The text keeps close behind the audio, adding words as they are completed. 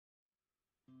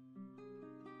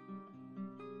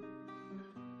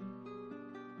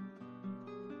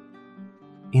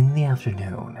In the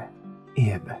afternoon,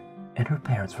 Ib and her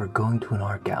parents were going to an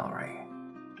art gallery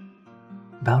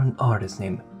about an artist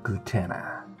named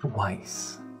Gutena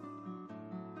Weiss.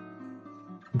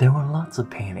 There were lots of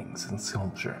paintings and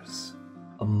sculptures.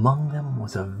 Among them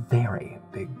was a very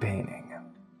big painting.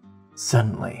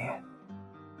 Suddenly,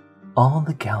 all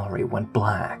the gallery went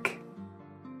black,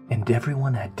 and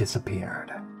everyone had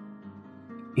disappeared.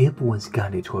 Ib was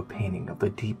guided to a painting of the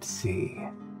deep sea,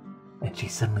 and she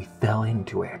suddenly fell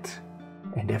into it,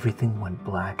 and everything went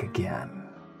black again.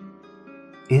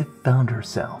 Ib found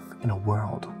herself in a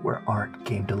world where art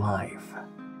came to life,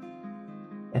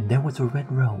 and there was a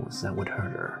red rose that would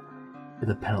hurt her if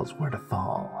the petals were to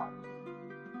fall.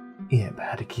 Ib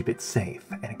had to keep it safe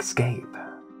and escape.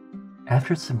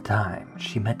 After some time,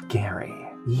 she met Gary.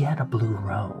 He had a blue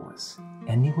rose,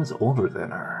 and he was older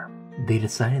than her. They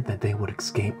decided that they would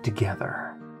escape together.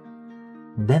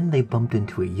 Then they bumped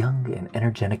into a young and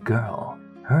energetic girl.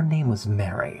 Her name was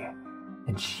Mary,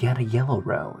 and she had a yellow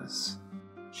rose.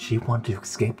 She wanted to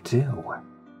escape too.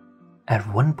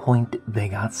 At one point, they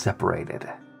got separated.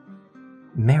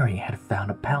 Mary had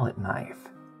found a palette knife,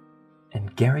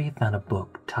 and Gary found a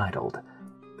book titled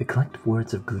The Collected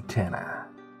Words of Gutena.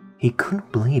 He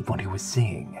couldn't believe what he was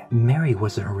seeing. Mary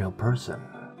wasn't a real person,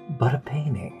 but a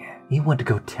painting. He went to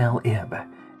go tell Ib,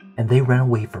 and they ran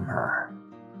away from her.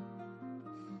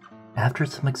 After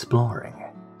some exploring,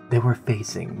 they were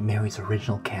facing Mary's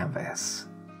original canvas.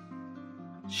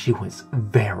 She was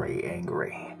very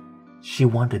angry. She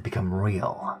wanted to become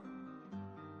real,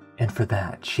 and for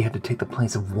that, she had to take the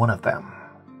place of one of them.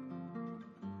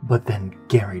 But then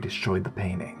Gary destroyed the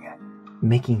painting,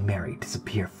 making Mary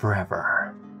disappear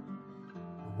forever.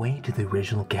 Way to the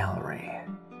original gallery.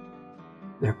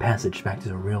 Their passage back to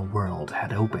the real world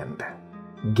had opened.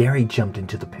 Gary jumped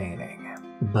into the painting,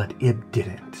 but Ib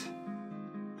didn't.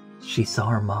 She saw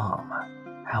her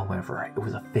mom. However, it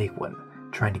was a fake one,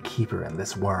 trying to keep her in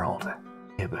this world.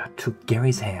 Ib took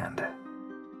Gary's hand.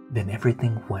 Then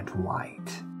everything went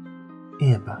white.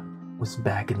 Ib was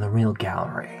back in the real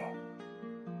gallery,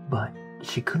 but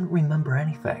she couldn't remember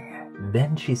anything.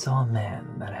 Then she saw a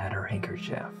man that had her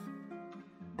handkerchief.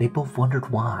 They both wondered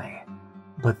why,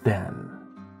 but then...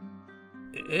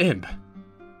 Ib,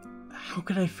 how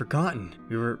could I have forgotten?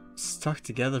 We were stuck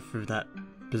together through that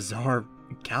bizarre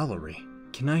gallery.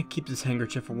 Can I keep this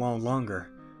handkerchief a while longer?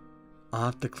 I'll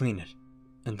have to clean it,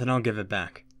 and then I'll give it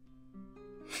back.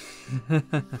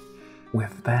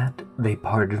 With that, they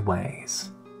parted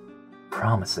ways,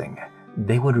 promising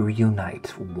they would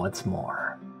reunite once more.